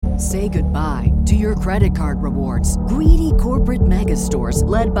Say goodbye to your credit card rewards. Greedy corporate mega stores,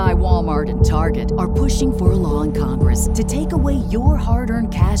 led by Walmart and Target, are pushing for a law in Congress to take away your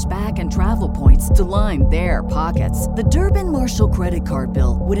hard-earned cash back and travel points to line their pockets. The Durbin-Marshall credit card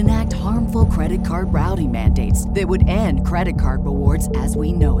bill would enact harmful credit card routing mandates that would end credit card rewards as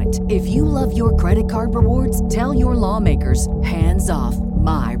we know it. If you love your credit card rewards, tell your lawmakers, hands off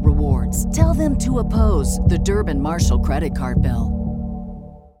my rewards. Tell them to oppose the Durbin-Marshall credit card bill.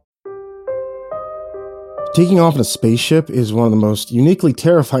 Taking off in a spaceship is one of the most uniquely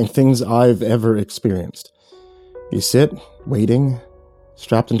terrifying things I've ever experienced. You sit, waiting,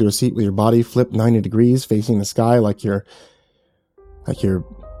 strapped into a seat with your body flipped 90 degrees, facing the sky like you're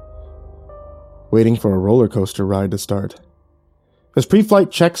waiting for a roller coaster ride to start. As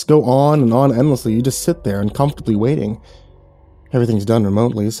pre-flight checks go on and on endlessly, you just sit there uncomfortably waiting. Everything's done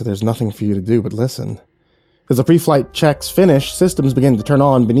remotely, so there's nothing for you to do but listen. As the pre-flight checks finish, systems begin to turn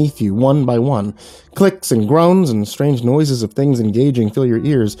on beneath you, one by one. Clicks and groans and strange noises of things engaging fill your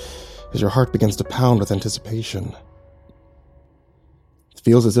ears as your heart begins to pound with anticipation. It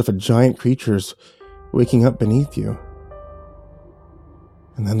feels as if a giant creature's waking up beneath you.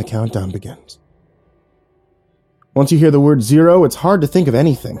 And then the countdown begins. Once you hear the word 0, it's hard to think of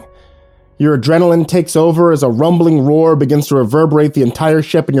anything. Your adrenaline takes over as a rumbling roar begins to reverberate the entire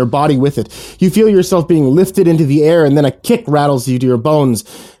ship and your body with it. You feel yourself being lifted into the air, and then a kick rattles you to your bones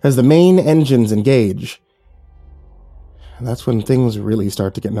as the main engines engage. And that's when things really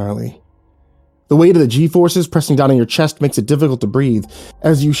start to get gnarly. The weight of the G-forces pressing down on your chest makes it difficult to breathe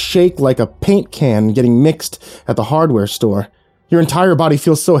as you shake like a paint can getting mixed at the hardware store. Your entire body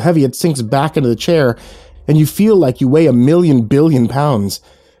feels so heavy it sinks back into the chair, and you feel like you weigh 1,000,000 billion pounds.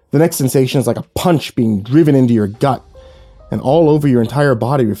 The next sensation is like a punch being driven into your gut, and all over your entire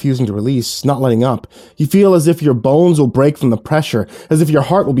body refusing to release, not letting up. You feel as if your bones will break from the pressure, as if your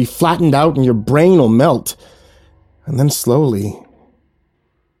heart will be flattened out and your brain will melt. And then slowly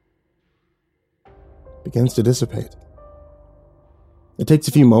begins to dissipate. It takes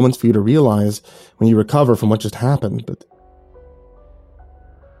a few moments for you to realize when you recover from what just happened, but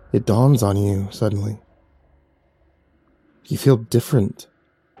it dawns on you suddenly. You feel different.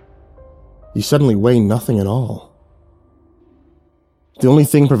 You suddenly weigh nothing at all. The only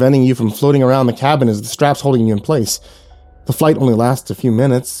thing preventing you from floating around the cabin is the straps holding you in place. The flight only lasts a few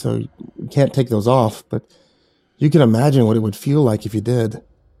minutes, so you can't take those off, but you can imagine what it would feel like if you did,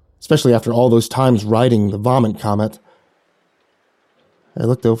 especially after all those times riding the vomit comet. I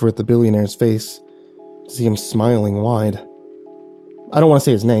looked over at the billionaire's face to see him smiling wide. I don't want to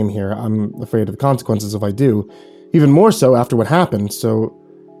say his name here. I'm afraid of the consequences if I do, even more so after what happened, so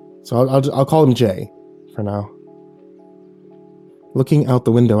I'll call him Jay, for now. Looking out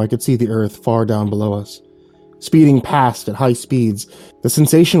the window, I could see the earth far down below us, speeding past at high speeds. The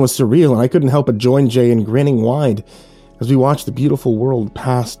sensation was surreal, and I couldn't help but join Jay in grinning wide as we watched the beautiful world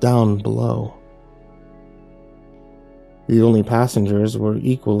pass down below. The only passengers were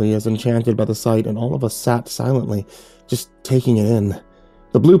equally as enchanted by the sight, and all of us sat silently, just taking it in.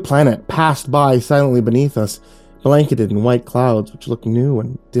 The blue planet passed by silently beneath us, blanketed in white clouds, which looked new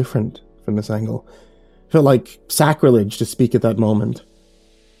and different from this angle. It felt like sacrilege to speak at that moment,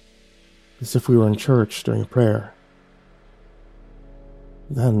 as if we were in church during a prayer.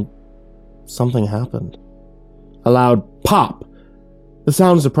 Then, something happened. A loud pop! The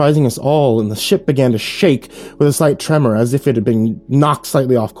sound surprising us all, and the ship began to shake with a slight tremor, as if it had been knocked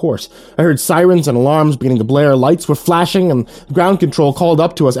slightly off course. I heard sirens and alarms beginning to blare, lights were flashing, and ground control called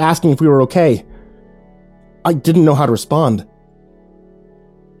up to us asking if we were okay. I didn't know how to respond.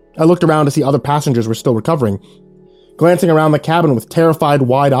 I looked around to see other passengers were still recovering, glancing around the cabin with terrified,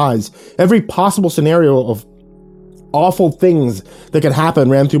 wide eyes. Every possible scenario of awful things that could happen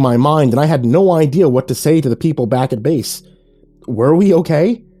ran through my mind, and I had no idea what to say to the people back at base. Were we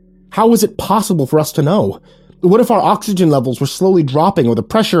okay? How was it possible for us to know? What if our oxygen levels were slowly dropping or the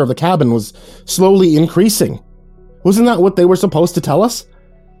pressure of the cabin was slowly increasing? Wasn't that what they were supposed to tell us?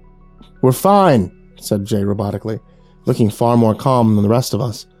 "We're fine," said Jay robotically, looking far more calm than the rest of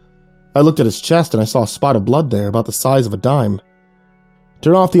us. I looked at his chest and I saw a spot of blood there about the size of a dime.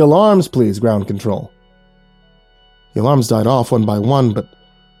 "Turn off the alarms, please, ground control." The alarms died off one by one, but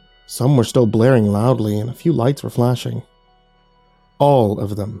some were still blaring loudly and a few lights were flashing. All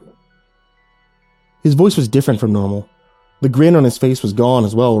of them. His voice was different from normal. The grin on his face was gone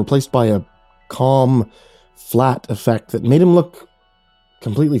as well, replaced by a calm, flat effect that made him look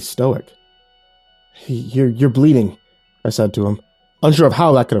completely stoic. You're bleeding," I said to him, unsure of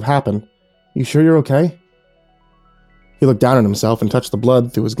how that could have happened. "You sure you're okay?" He looked down at himself and touched the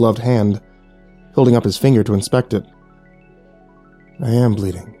blood through his gloved hand, holding up his finger to inspect it. "I am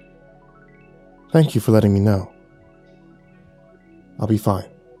bleeding," Thank you for letting me know. I'll be fine.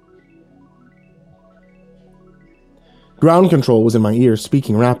 Ground control was in my ear,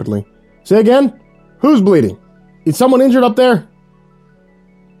 speaking rapidly. Say again? Who's bleeding? Is someone injured up there?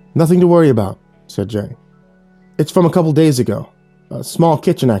 Nothing to worry about, said Jay. It's from a couple days ago. A small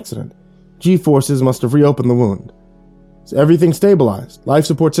kitchen accident. G-forces must have reopened the wound. Is everything stabilized? Life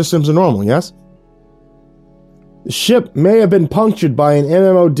support systems are normal, yes? The ship may have been punctured by an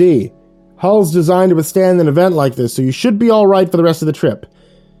MMOD. Hull's designed to withstand an event like this, so you should be all right for the rest of the trip.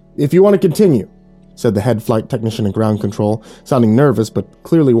 If you want to continue, said the head flight technician at ground control, sounding nervous but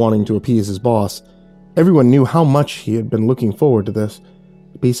clearly wanting to appease his boss. Everyone knew how much he had been looking forward to this.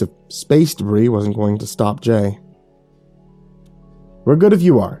 A piece of space debris wasn't going to stop Jay. We're good if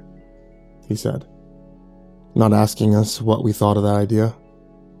you are, he said, not asking us what we thought of that idea.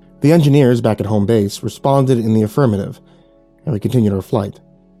 The engineers back at home base responded in the affirmative, and we continued our flight.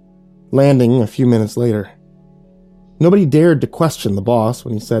 Landing a few minutes later. Nobody dared to question the boss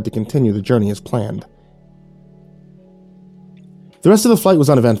when he said to continue the journey as planned. The rest of the flight was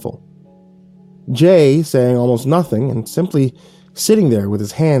uneventful. Jay saying almost nothing and simply sitting there with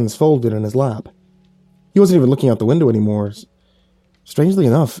his hands folded in his lap. He wasn't even looking out the window anymore. Strangely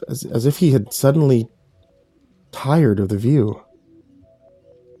enough, as if he had suddenly tired of the view.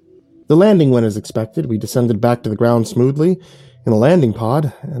 The landing went as expected. We descended back to the ground smoothly in the landing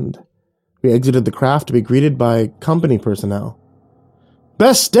pod, and we exited the craft to be greeted by company personnel.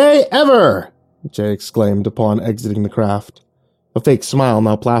 Best day ever! Jay exclaimed upon exiting the craft. A fake smile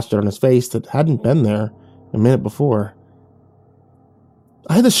now plastered on his face that hadn't been there a minute before.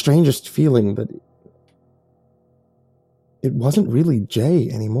 I had the strangest feeling that it wasn't really Jay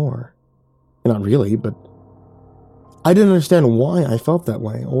anymore. Not really, but I didn't understand why I felt that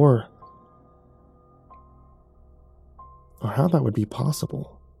way, or how that would be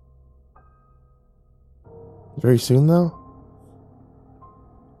possible. Very soon, though,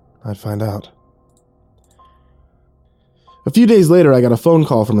 I'd find out. A few days later, I got a phone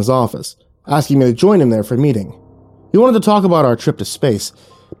call from his office, asking me to join him there for a meeting. He wanted to talk about our trip to space.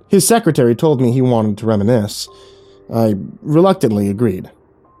 His secretary told me he wanted to reminisce. I reluctantly agreed.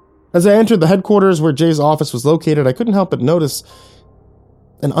 As I entered the headquarters where Jay's office was located, I couldn't help but notice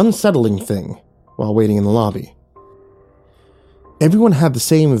an unsettling thing while waiting in the lobby. Everyone had the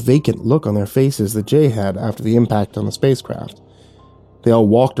same vacant look on their faces that Jay had after the impact on the spacecraft. They all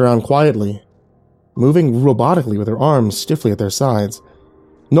walked around quietly, moving robotically with their arms stiffly at their sides.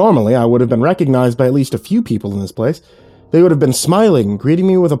 Normally, I would have been recognized by at least a few people in this place. They would have been smiling, greeting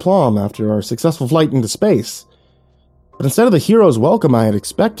me with aplomb after our successful flight into space. But instead of the hero's welcome I had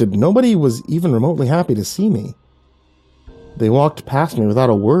expected, nobody was even remotely happy to see me. They walked past me without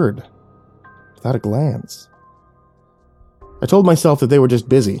a word, without a glance. I told myself that they were just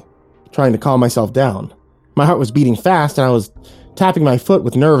busy, trying to calm myself down. My heart was beating fast, and I was tapping my foot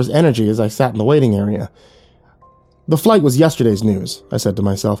with nervous energy as I sat in the waiting area. The flight was yesterday's news, I said to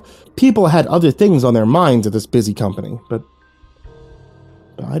myself. People had other things on their minds at this busy company, but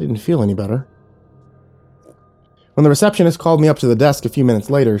I didn't feel any better. When the receptionist called me up to the desk a few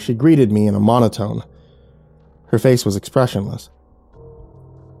minutes later, she greeted me in a monotone. Her face was expressionless.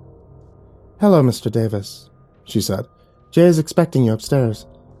 "Hello, Mr. Davis," she said. "Jay is expecting you upstairs.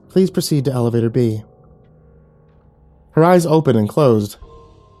 Please proceed to elevator B." Her eyes opened and closed,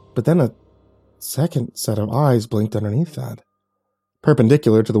 but then a second set of eyes blinked underneath that,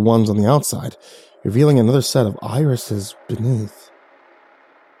 perpendicular to the ones on the outside, revealing another set of irises beneath.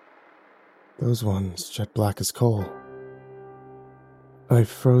 Those ones jet black as coal. I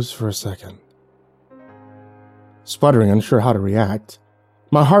froze for a second, sputtering, unsure how to react.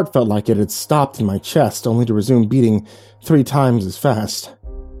 My heart felt like it had stopped in my chest, only to resume beating 3 times as fast.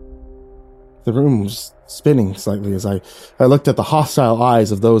 The room was spinning slightly as I looked at the hostile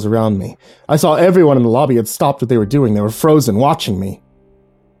eyes of those around me. I saw everyone in the lobby had stopped what they were doing. They were frozen, watching me,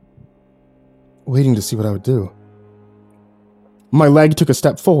 waiting to see what I would do. My leg took a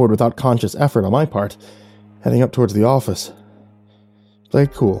step forward without conscious effort on my part, heading up towards the office. Play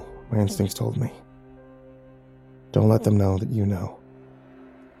it cool, my instincts told me. Don't let them know that you know.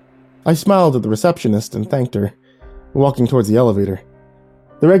 I smiled at the receptionist and thanked her, walking towards the elevator.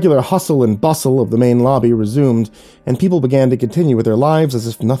 The regular hustle and bustle of the main lobby resumed, and people began to continue with their lives as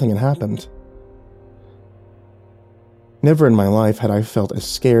if nothing had happened. Never in my life had I felt as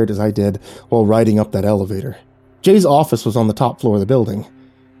scared as I did while riding up that elevator. Jay's office was on the top floor of the building.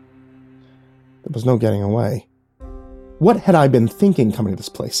 There was no getting away. What had I been thinking coming to this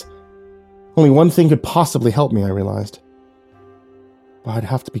place? Only one thing could possibly help me, I realized. But I'd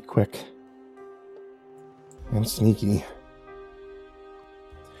have to be quick. And sneaky.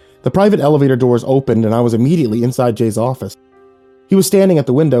 The private elevator doors opened and I was immediately inside Jay's office. He was standing at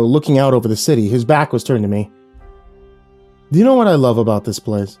the window looking out over the city. His back was turned to me. "Do you know what I love about this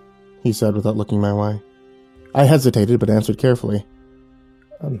place?" he said without looking my way. I hesitated but answered carefully.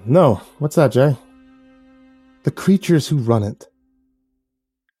 "No, what's that, Jay?" "The creatures who run it.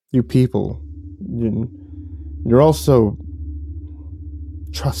 You people, you're all so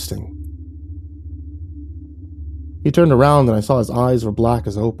trusting." He turned around and I saw his eyes were black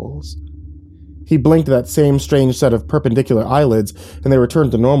as opals. He blinked that same strange set of perpendicular eyelids and they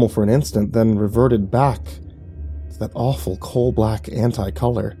returned to normal for an instant, then reverted back to that awful coal-black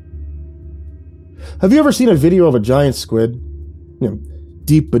anti-color. "Have you ever seen a video of a giant squid?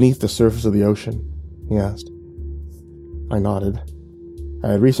 Deep beneath the surface of the ocean?" he asked. I nodded.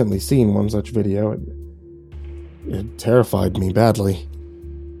 I had recently seen one such video. It terrified me badly.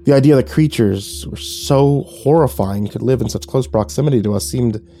 The idea that creatures were so horrifying could live in such close proximity to us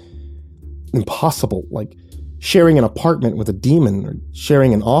seemed impossible, like sharing an apartment with a demon or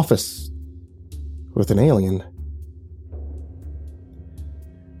sharing an office with an alien.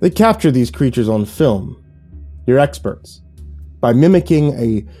 They capture these creatures on film, your experts, by mimicking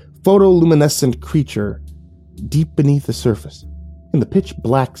a photoluminescent creature deep beneath the surface, in the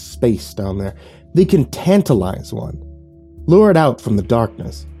pitch-black space down there. They can tantalize one, lure it out from the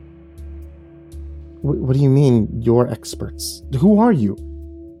darkness. What do you mean, your experts? Who are you?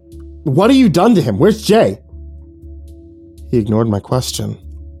 What have you done to him? Where's Jay? He ignored my question.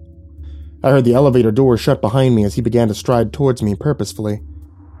 I heard the elevator door shut behind me as he began to stride towards me purposefully.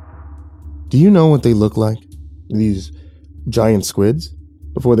 Do you know what they look like, these giant squids,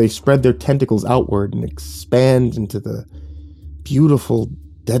 before they spread their tentacles outward and expand into the beautiful,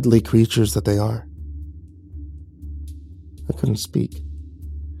 deadly creatures that they are? I couldn't speak.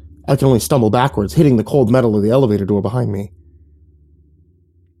 I could only stumble backwards, hitting the cold metal of the elevator door behind me.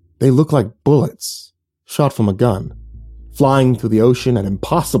 They look like bullets, shot from a gun, flying through the ocean at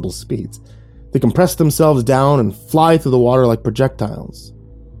impossible speeds. They compress themselves down and fly through the water like projectiles,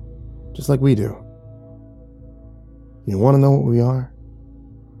 just like we do. You want to know what we are?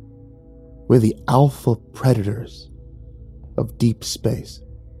 We're the alpha predators of deep space,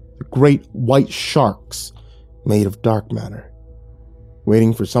 the great white sharks made of dark matter,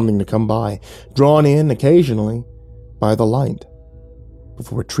 waiting for something to come by, drawn in occasionally by the light,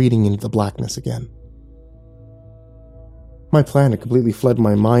 before retreating into the blackness again. My plan had completely fled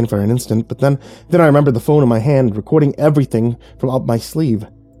my mind for an instant, but then I remembered the phone in my hand, recording everything from up my sleeve.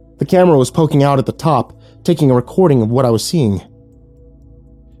 The camera was poking out at the top, taking a recording of what I was seeing.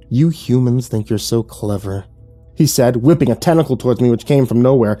 You humans think you're so clever, he said, whipping a tentacle towards me which came from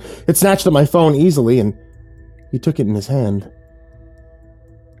nowhere. It snatched at my phone easily, and he took it in his hand.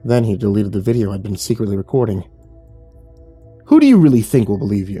 Then he deleted the video I'd been secretly recording. Who do you really think will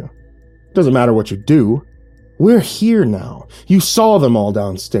believe you? Doesn't matter what you do. We're here now. You saw them all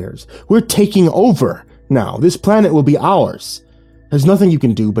downstairs. We're taking over now. This planet will be ours. There's nothing you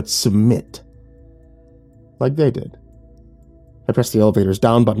can do but submit. Like they did. I pressed the elevator's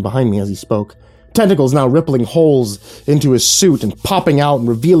down button behind me as he spoke. Tentacles now rippling holes into his suit and popping out and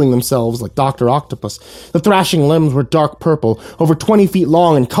revealing themselves like Dr. Octopus. The thrashing limbs were dark purple, over 20 feet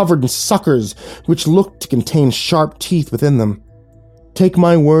long and covered in suckers, which looked to contain sharp teeth within them. Take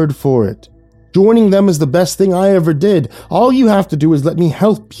my word for it. Joining them is the best thing I ever did. All you have to do is let me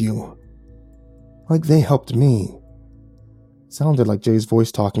help you. Like they helped me. It sounded like Jay's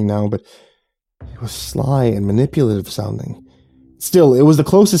voice talking now, but it was sly and manipulative sounding. Still, it was the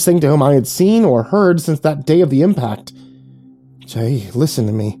closest thing to him I had seen or heard since that day of the impact. Jay, listen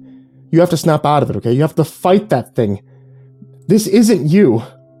to me. You have to snap out of it, okay? You have to fight that thing. This isn't you.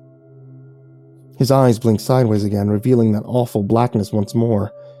 His eyes blinked sideways again, revealing that awful blackness once more.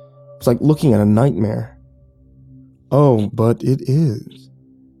 It was like looking at a nightmare. Oh, but it is.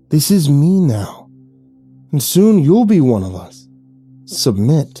 This is me now. And soon you'll be one of us.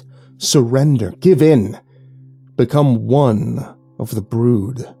 Submit. Surrender. Give in. Become one of the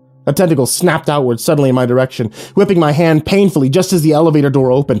brood. A tentacle snapped outward suddenly in my direction, whipping my hand painfully just as the elevator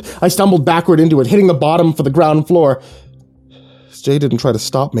door opened. I stumbled backward into it, hitting the bottom for the ground floor. Jay didn't try to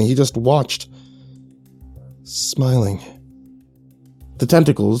stop me. He just watched, smiling. The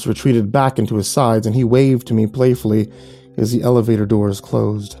tentacles retreated back into his sides, and he waved to me playfully as the elevator doors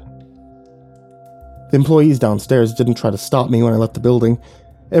closed. The employees downstairs didn't try to stop me when I left the building.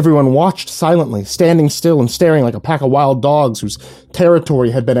 Everyone watched silently, standing still and staring like a pack of wild dogs whose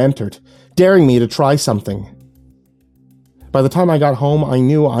territory had been entered, daring me to try something. By the time I got home, I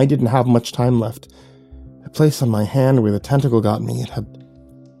knew I didn't have much time left. The place on my hand where the tentacle got me, it had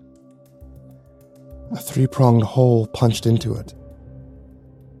a 3-pronged hole punched into it.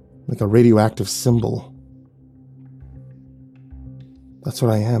 like a radioactive symbol. That's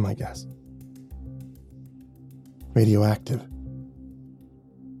what I am, I guess. Radioactive.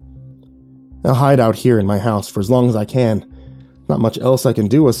 I'll hide out here in my house for as long as I can. Not much else I can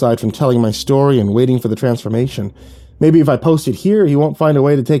do aside from telling my story and waiting for the transformation. Maybe if I post it here, he won't find a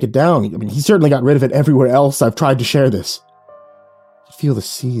way to take it down. I mean, he certainly got rid of it everywhere else I've tried to share this. I feel the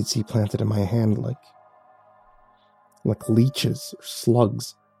seeds he planted in my hand like leeches or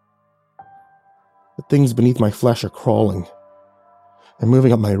slugs. The things beneath my flesh are crawling. They're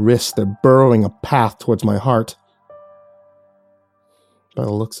moving up my wrist. They're burrowing a path towards my heart. By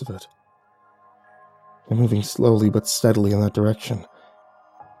the looks of it, they're moving slowly but steadily in that direction.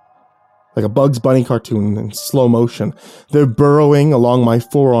 Like a Bugs Bunny cartoon in slow motion. They're burrowing along my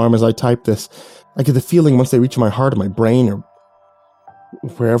forearm as I type this. I get the feeling once they reach my heart or my brain or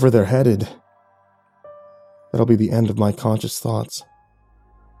wherever they're headed, that'll be the end of my conscious thoughts.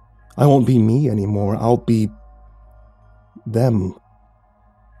 I won't be me anymore. I'll be them.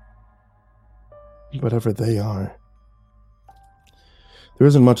 Whatever they are. There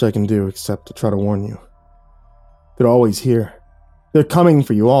isn't much I can do except to try to warn you. They're always here. They're coming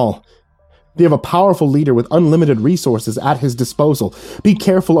for you all. They have a powerful leader with unlimited resources at his disposal. Be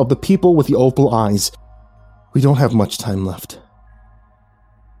careful of the people with the opal eyes. We don't have much time left.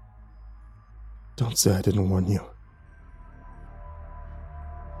 Don't say I didn't warn you.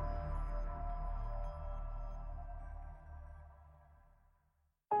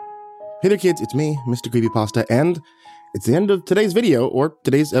 Hey there kids, it's me, Mr. Creepypasta, and it's the end of today's video, or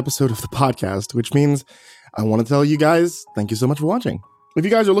today's episode of the podcast, which means I want to tell you guys, thank you so much for watching. If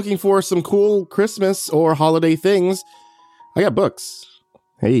you guys are looking for some cool Christmas or holiday things, I got books.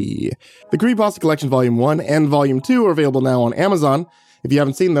 Hey. The Creepypasta Collection Volume 1 and Volume 2 are available now on Amazon. If you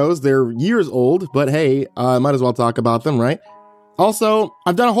haven't seen those, they're years old, but hey, I might as well talk about them, right? Also,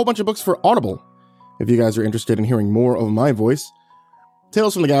 I've done a whole bunch of books for Audible. If you guys are interested in hearing more of my voice,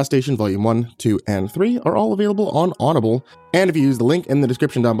 Tales from the Gas Station Volume 1, 2, and 3 are all available on Audible. And if you use the link in the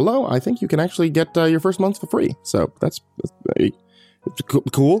description down below, I think you can actually get your first month for free. So that's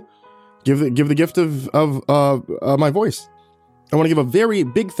cool. Give the gift of my voice. I want to give a very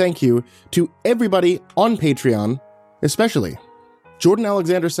big thank you to everybody on Patreon, especially Jordan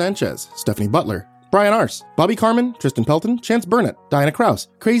Alexander Sanchez, Stephanie Butler, Brian Arce, Bobby Carmen, Tristan Pelton, Chance Burnett, Diana Krause,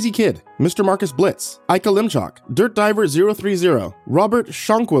 Crazy Kid, Mr. Marcus Blitz, Ika Limchok, Dirt Diver 030, Robert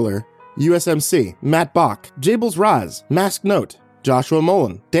Schonkwiller, USMC, Matt Bach, Jables Raz, Masked Note, Joshua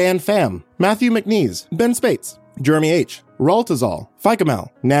Mullen, Dan Pham, Matthew McNeese, Ben Spates, Jeremy H., Raltazal, Fikamal,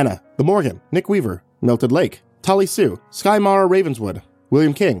 Nana, The Morgan, Nick Weaver, Melted Lake, Tali Sue, Sky Mara Ravenswood,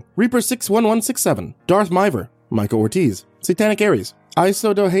 William King, Reaper 61167, Darth Miver, Michael Ortiz, Satanic Aries,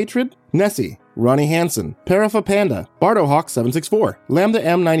 Isodo Hatred, Nessie, Ronnie Hansen, Parafa Panda, Bardohawk 764, Lambda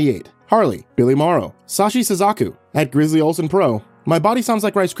M98, Harley, Billy Morrow, Sashi Suzaku, at Grizzly Olsen Pro, My Body Sounds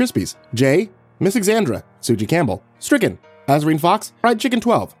Like Rice Krispies, Jay, Miss Exandra, Suji Campbell, Stricken, Azarine Fox, Fried Chicken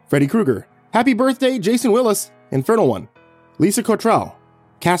 12, Freddy Krueger, Happy Birthday Jason Willis, Infernal One, Lisa Cottrell,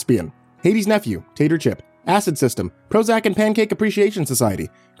 Caspian, Hades' Nephew, Tater Chip, Acid System, Prozac and Pancake Appreciation Society,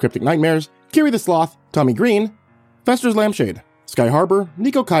 Cryptic Nightmares, Kiri the Sloth, Tommy Green, Fester's Lampshade, Sky Harbor,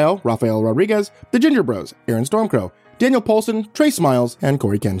 Nico Kyle, Rafael Rodriguez, The Ginger Bros, Aaron Stormcrow, Daniel Polson, Trey Smiles, and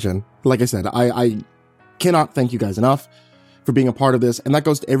Corey Kenshin. Like I said, I cannot thank you guys enough for being a part of this, and that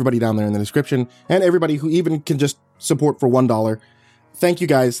goes to everybody down there in the description, and everybody who even can just support for $1. Thank you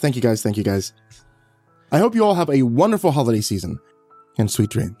guys, thank you guys, thank you guys. I hope you all have a wonderful holiday season, and sweet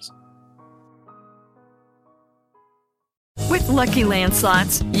dreams. With Lucky Land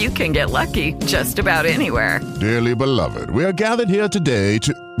Slots, you can get lucky just about anywhere. Dearly beloved, we are gathered here today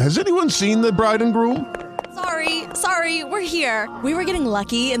to... Has anyone seen the bride and groom? Sorry, we're here. We were getting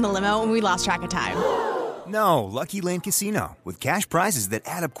lucky in the limo and we lost track of time. No, Lucky Land Casino, with cash prizes that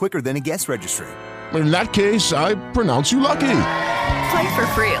add up quicker than a guest registry. In that case, I pronounce you lucky. Play for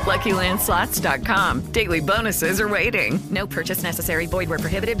free at LuckyLandSlots.com. Daily bonuses are waiting. No purchase necessary. Void where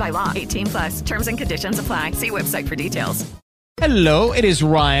prohibited by law. 18+. Terms and conditions apply. See website for details. Hello, it is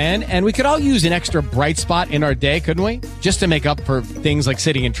Ryan, and we could all use an extra bright spot in our day, couldn't we? Just to make up for things like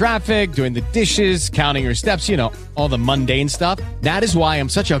sitting in traffic, doing the dishes, counting your steps, you know, all the mundane stuff. That is why I'm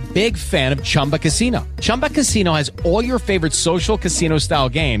such a big fan of Chumba Casino. Chumba Casino has all your favorite social casino-style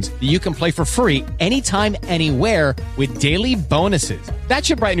games that you can play for free anytime, anywhere with daily bonuses. That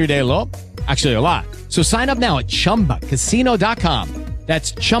should brighten your day a little. Actually, a lot. So sign up now at ChumbaCasino.com.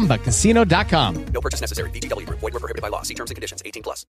 That's ChumbaCasino.com. No purchase necessary. VGW Group. Void where prohibited by law. See terms and conditions. 18+.